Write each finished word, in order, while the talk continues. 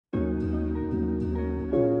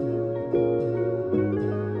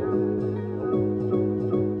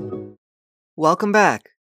Welcome back.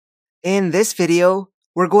 In this video,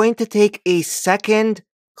 we're going to take a second,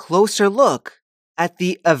 closer look at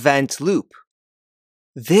the event loop.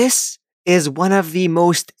 This is one of the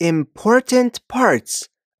most important parts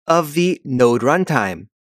of the Node runtime.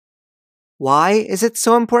 Why is it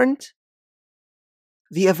so important?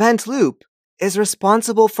 The event loop is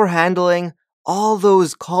responsible for handling all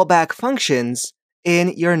those callback functions in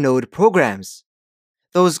your Node programs.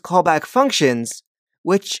 Those callback functions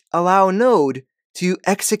which allow Node to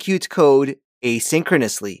execute code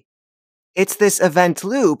asynchronously. It's this event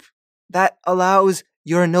loop that allows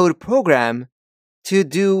your Node program to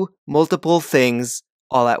do multiple things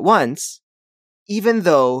all at once, even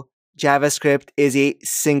though JavaScript is a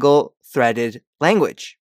single-threaded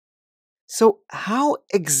language. So how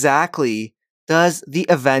exactly does the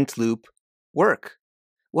event loop work?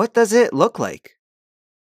 What does it look like?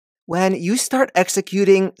 When you start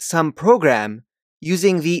executing some program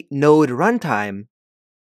using the Node runtime,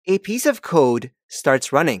 a piece of code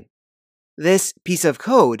starts running. This piece of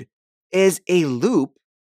code is a loop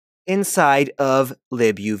inside of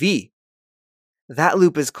libuv. That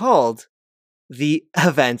loop is called the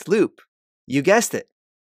event loop. You guessed it.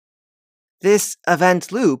 This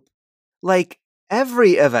event loop, like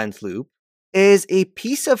every event loop, is a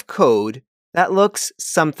piece of code that looks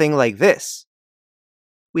something like this.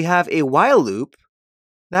 We have a while loop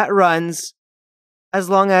that runs as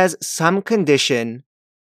long as some condition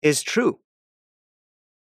is true.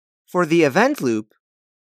 For the event loop,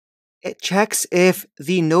 it checks if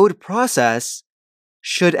the Node process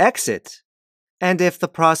should exit, and if the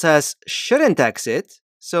process shouldn't exit,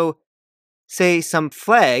 so say some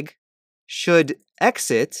flag should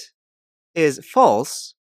exit is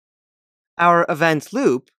false, our event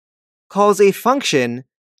loop calls a function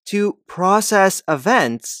to process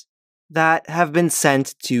events that have been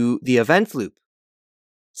sent to the event loop.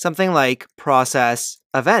 Something like process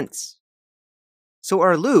events. So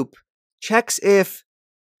our loop checks if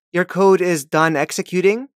your code is done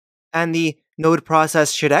executing and the Node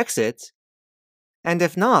process should exit, and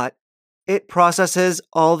if not, it processes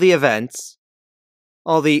all the events,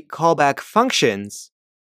 all the callback functions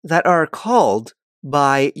that are called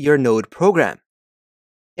by your Node program.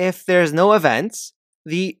 If there's no events,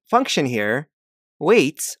 the function here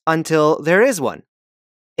waits until there is one.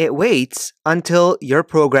 It waits until your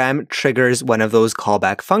program triggers one of those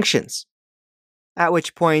callback functions, at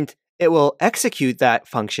which point it will execute that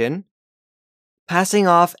function, passing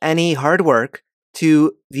off any hard work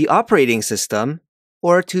to the operating system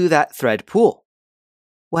or to that thread pool.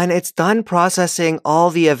 When it's done processing all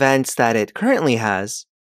the events that it currently has,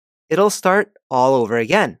 it'll start all over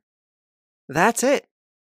again. That's it.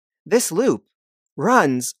 This loop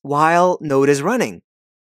runs while Node is running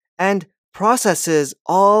and processes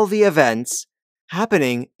all the events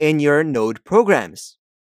happening in your Node programs.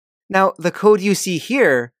 Now, the code you see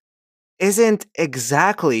here isn't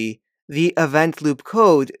exactly the event loop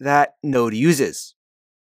code that Node uses.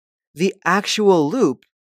 The actual loop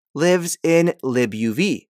lives in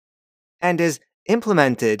libuv and is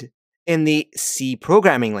implemented in the C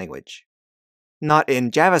programming language, not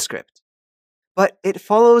in JavaScript. But it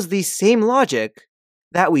follows the same logic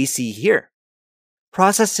that we see here,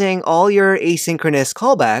 processing all your asynchronous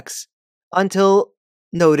callbacks until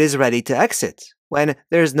Node is ready to exit, when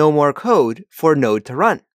there's no more code for Node to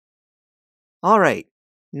run. Alright,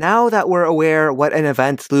 now that we're aware what an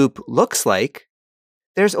event loop looks like,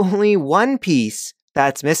 there's only one piece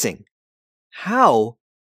that's missing. How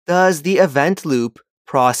does the event loop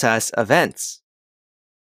process events?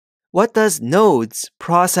 What does Node's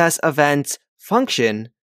process events function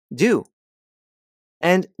do?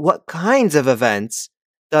 And what kinds of events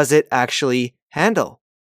does it actually handle?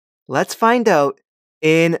 Let's find out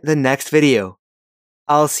in the next video.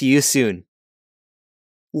 I'll see you soon.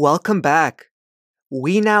 Welcome back.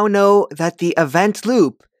 We now know that the event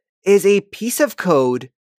loop is a piece of code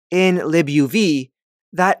in libuv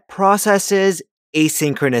that processes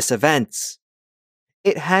asynchronous events.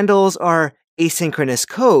 It handles our asynchronous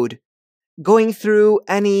code, going through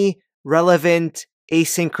any relevant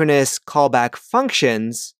asynchronous callback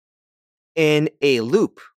functions in a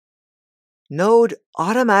loop. Node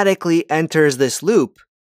automatically enters this loop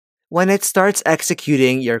when it starts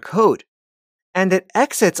executing your code, and it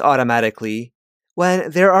exits automatically when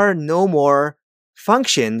there are no more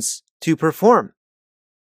functions to perform.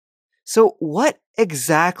 So what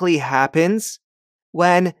exactly happens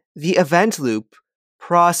when the event loop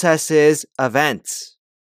processes events?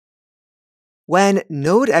 When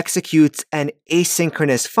Node executes an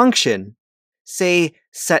asynchronous function, say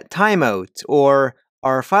set timeout or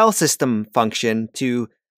our file system function to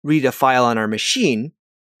read a file on our machine,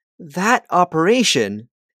 that operation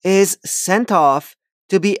is sent off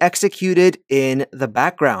to be executed in the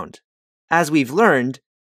background. As we've learned,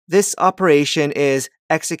 this operation is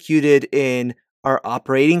executed in our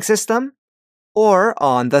operating system or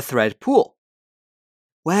on the thread pool.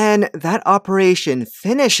 When that operation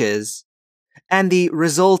finishes and the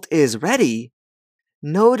result is ready,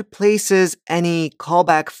 Node places any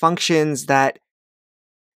callback functions that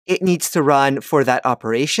it needs to run for that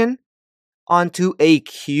operation onto a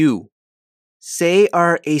queue. Say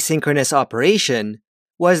our asynchronous operation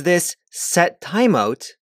was this set timeout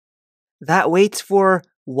that waits for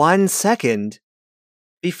 1 second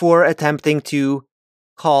before attempting to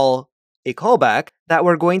call a callback that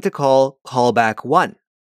we're going to call callback1.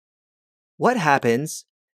 What happens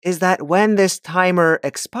is that when this timer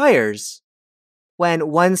expires,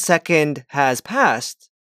 when 1 second has passed,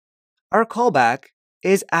 our callback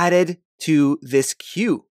is added to this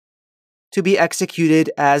queue to be executed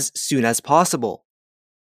as soon as possible.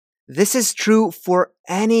 This is true for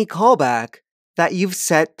any callback that you've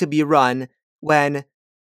set to be run when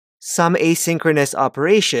some asynchronous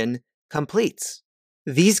operation completes.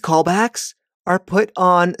 These callbacks are put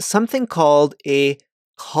on something called a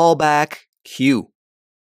callback queue.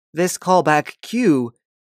 This callback queue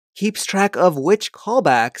keeps track of which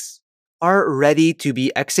callbacks are ready to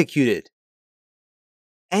be executed.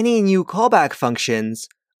 Any new callback functions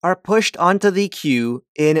are pushed onto the queue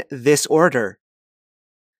in this order.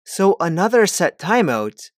 So another set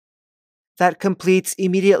timeout that completes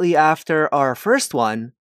immediately after our first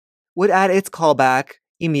one would add its callback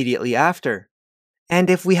immediately after. And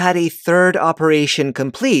if we had a third operation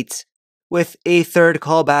complete with a third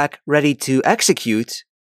callback ready to execute,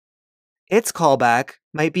 its callback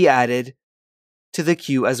might be added to the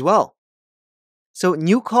queue as well. So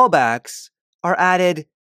new callbacks are added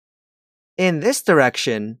in this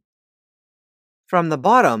direction from the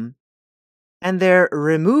bottom, and they're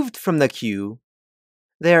removed from the queue.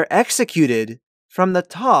 They're executed from the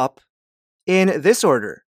top in this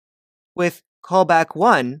order, with callback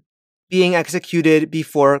 1 being executed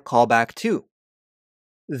before callback 2.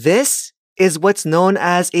 This is what's known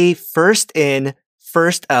as a first in,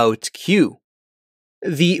 first out queue.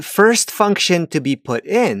 The first function to be put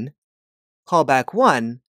in, callback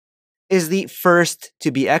 1, is the first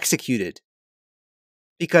to be executed,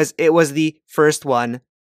 because it was the first one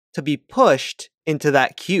to be pushed into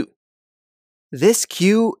that queue. This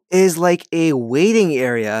queue is like a waiting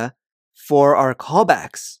area for our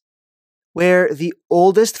callbacks, where the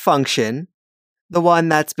oldest function, the one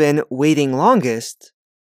that's been waiting longest,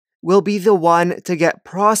 will be the one to get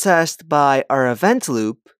processed by our event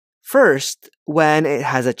loop first when it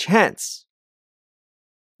has a chance.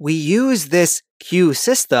 We use this queue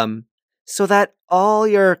system so that all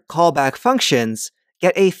your callback functions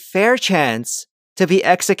get a fair chance to be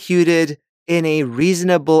executed in a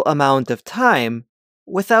reasonable amount of time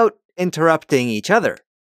without interrupting each other.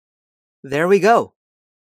 There we go.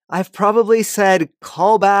 I've probably said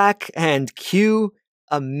callback and queue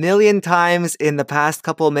a million times in the past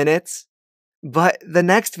couple minutes, but the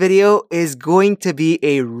next video is going to be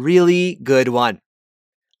a really good one.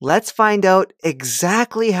 Let's find out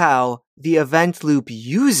exactly how the event loop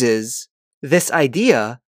uses this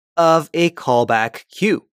idea of a callback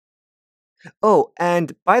queue. Oh,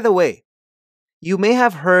 and by the way, you may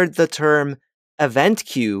have heard the term event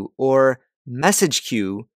queue or message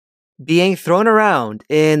queue being thrown around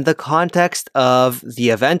in the context of the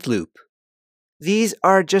event loop. These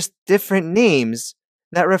are just different names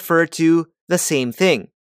that refer to the same thing.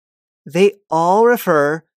 They all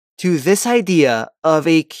refer to this idea of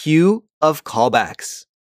a queue of callbacks.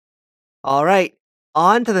 All right,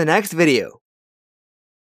 on to the next video.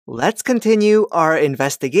 Let's continue our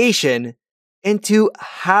investigation into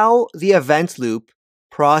how the event loop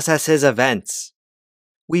processes events.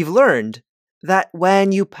 We've learned that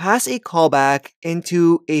when you pass a callback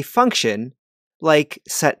into a function, like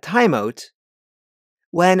setTimeout,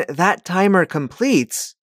 when that timer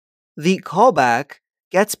completes, the callback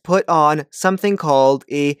gets put on something called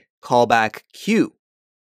a callback queue,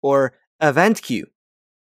 or event queue,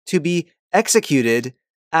 to be executed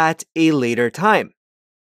at a later time.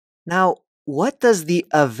 Now, what does the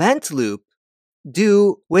event loop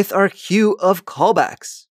do with our queue of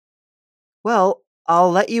callbacks? Well,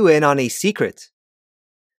 I'll let you in on a secret.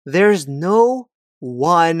 There's no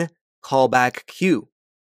one callback queue.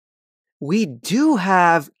 We do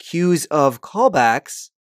have queues of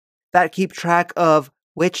callbacks that keep track of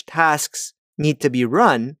which tasks need to be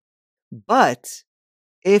run, but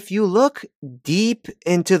if you look deep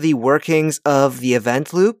into the workings of the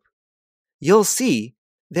event loop, you'll see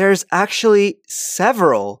there's actually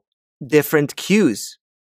several different queues.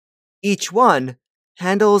 Each one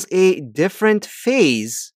handles a different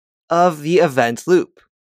phase of the event loop.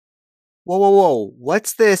 Whoa,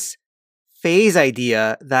 what's this phase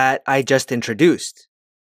idea that I just introduced?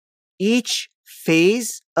 Each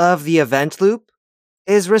phase of the event loop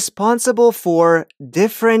is responsible for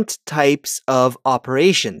different types of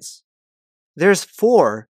operations. There's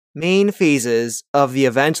 4 main phases of the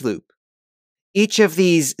event loop. Each of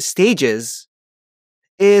these stages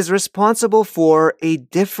is responsible for a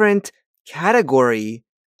different category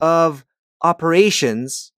of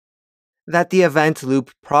operations that the event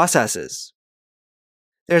loop processes.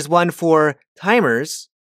 There's one for timers,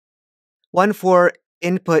 one for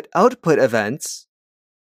input-output events,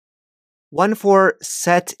 one for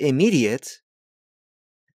set immediate,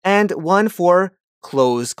 and one for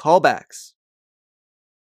close callbacks.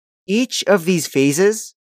 Each of these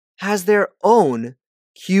phases has their own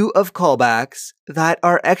queue of callbacks that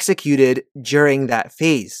are executed during that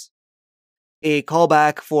phase. A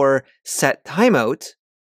callback for set timeout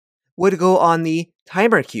would go on the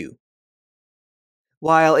timer queue,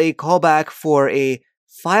 while a callback for a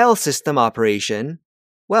file system operation,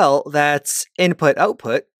 well, that's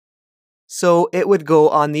input-output, so it would go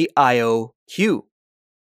on the I/O queue,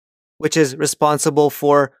 which is responsible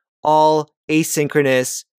for all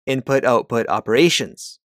asynchronous input-output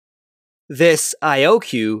operations. This I/O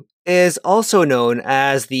queue is also known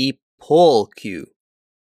as the poll queue.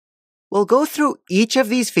 We'll go through each of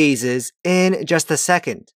these phases in just a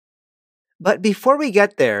second. But before we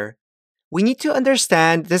get there, we need to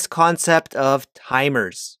understand this concept of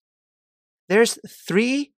timers. There's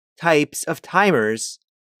 3 types of timers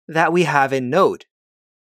that we have in Node.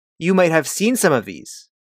 You might have seen some of these.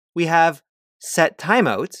 We have set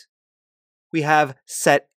timeout, we have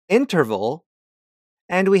set interval,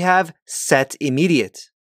 and we have set immediate.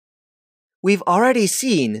 We've already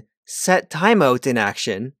seen set timeout in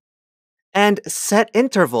action, and set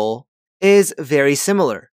interval is very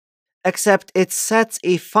similar, except it sets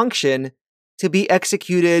a function to be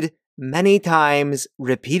executed many times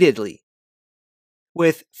repeatedly,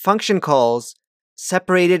 with function calls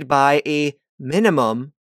separated by a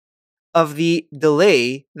minimum of the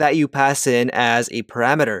delay that you pass in as a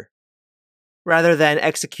parameter. Rather than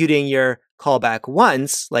executing your callback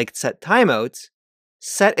once, like set timeout,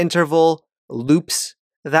 set interval loops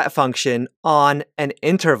that function on an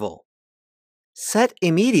interval. Set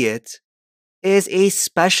immediate is a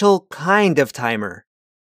special kind of timer.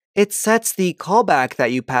 It sets the callback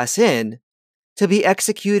that you pass in to be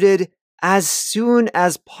executed as soon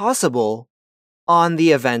as possible on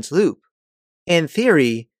the event loop. In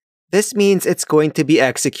theory, this means it's going to be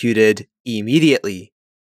executed immediately.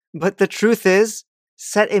 But the truth is,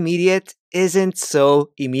 set immediate isn't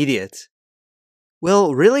so immediate.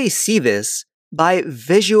 We'll really see this by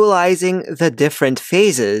visualizing the different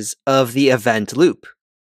phases of the event loop.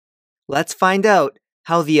 Let's find out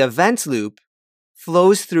how the event loop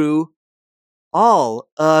flows through all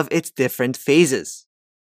of its different phases.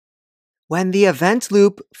 When the event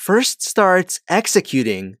loop first starts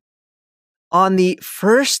executing, on the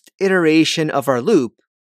first iteration of our loop,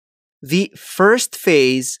 the first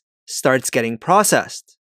phase starts getting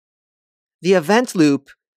processed. The event loop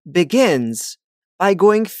begins by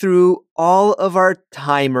going through all of our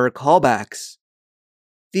timer callbacks.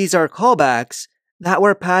 These are callbacks that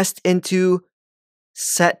were passed into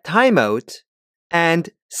set timeout and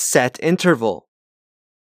set interval.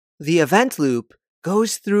 The event loop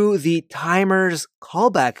goes through the timer's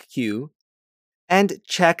callback queue and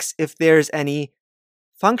checks if there's any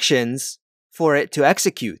functions for it to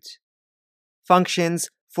execute. Functions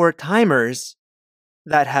for timers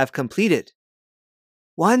that have completed.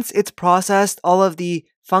 Once it's processed all of the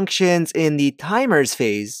functions in the timers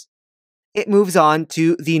phase, it moves on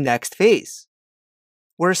to the next phase.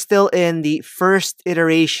 We're still in the first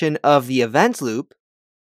iteration of the event loop,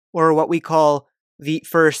 or what we call the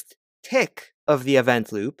first tick of the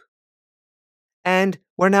event loop, and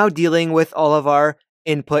we're now dealing with all of our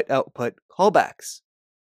input-output callbacks.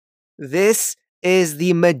 This is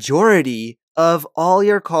the majority of all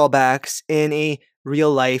your callbacks in a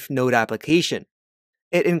real-life Node application.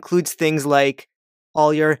 It includes things like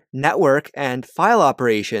all your network and file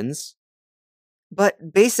operations,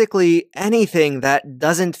 but basically anything that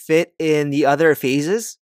doesn't fit in the other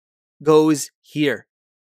phases goes here.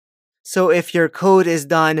 So if your code is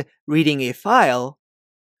done reading a file,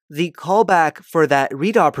 the callback for that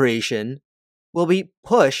read operation will be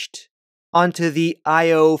pushed onto the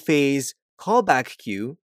I/O phase callback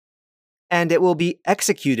queue, and it will be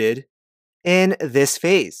executed in this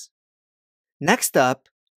phase. Next up,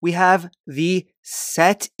 we have the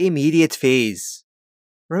set immediate phase.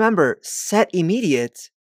 Remember, set immediate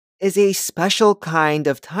is a special kind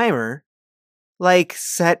of timer, like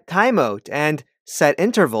set timeout and set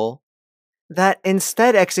interval, that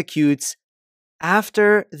instead executes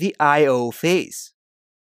after the I/O phase.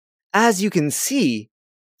 As you can see,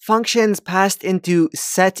 functions passed into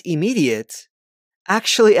setImmediate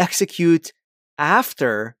actually execute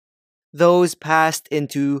after those passed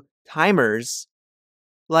into timers,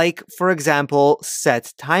 like, for example,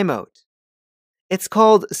 set timeout. It's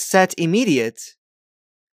called setImmediate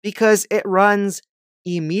because it runs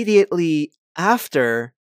immediately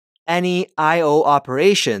after any I/O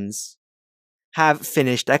operations have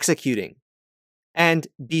finished executing, and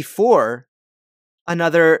before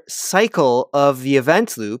another cycle of the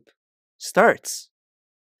event loop starts.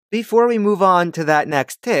 Before we move on to that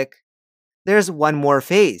next tick, there's one more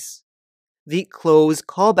phase, the close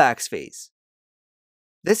callbacks phase.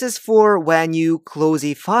 This is for when you close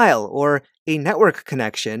a file or a network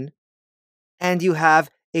connection, and you have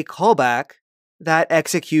a callback that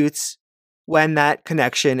executes when that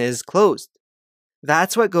connection is closed.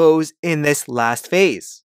 That's what goes in this last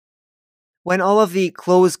phase. When all of the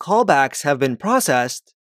close callbacks have been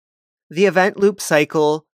processed, the event loop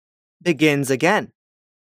cycle begins again.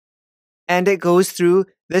 And it goes through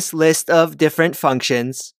this list of different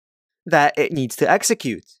functions that it needs to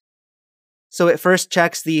execute. So it first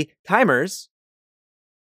checks the timers,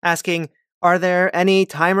 asking, are there any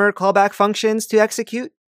timer callback functions to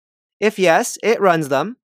execute? If yes, it runs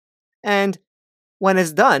them. And when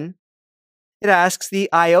it's done, it asks the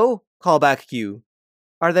I/O callback queue,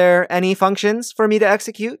 are there any functions for me to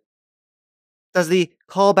execute? Does the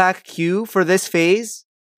callback queue for this phase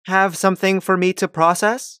have something for me to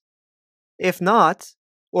process? If not,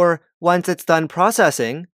 or once it's done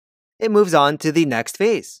processing, it moves on to the next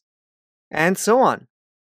phase, and so on,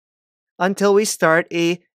 until we start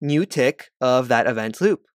a new tick of that event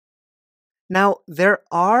loop. Now, there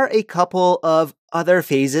are a couple of other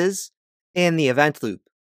phases in the event loop,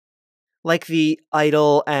 like the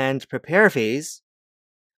idle and prepare phase,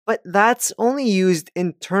 but that's only used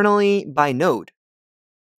internally by Node.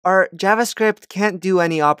 Our JavaScript can't do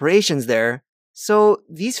any operations there, so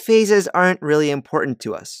these phases aren't really important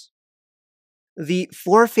to us. The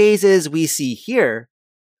 4 phases we see here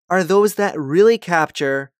are those that really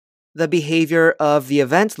capture the behavior of the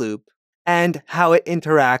event loop and how it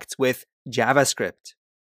interacts with JavaScript.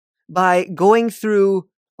 By going through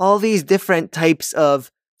all these different types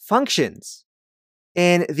of functions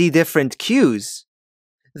in the different queues,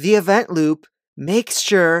 the event loop makes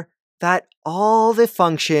sure that all the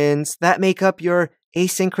functions that make up your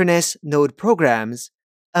asynchronous Node programs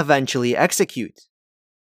eventually execute.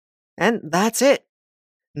 And that's it.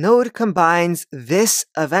 Node combines this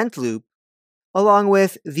event loop along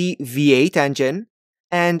with the V8 engine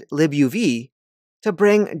and libuv to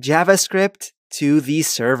bring JavaScript to the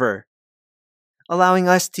server, allowing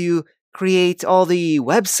us to create all the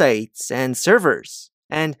websites and servers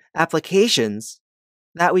and applications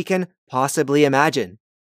that we can possibly imagine.